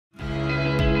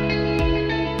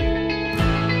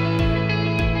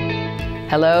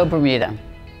Hello, Bermuda.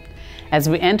 As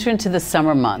we enter into the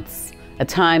summer months, a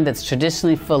time that's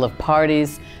traditionally full of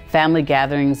parties, family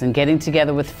gatherings, and getting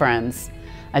together with friends,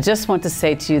 I just want to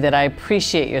say to you that I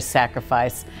appreciate your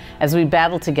sacrifice as we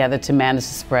battle together to manage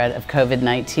the spread of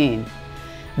COVID-19.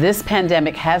 This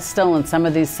pandemic has stolen some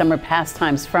of these summer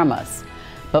pastimes from us,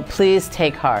 but please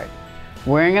take heart.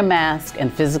 Wearing a mask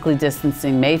and physically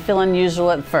distancing may feel unusual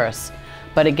at first,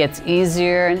 but it gets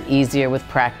easier and easier with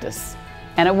practice.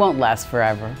 And it won't last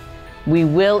forever. We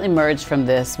will emerge from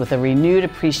this with a renewed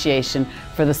appreciation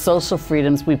for the social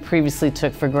freedoms we previously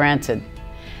took for granted.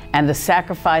 And the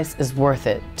sacrifice is worth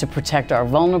it to protect our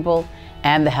vulnerable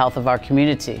and the health of our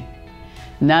community.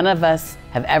 None of us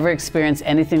have ever experienced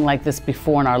anything like this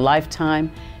before in our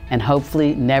lifetime, and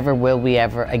hopefully never will we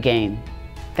ever again.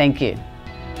 Thank you.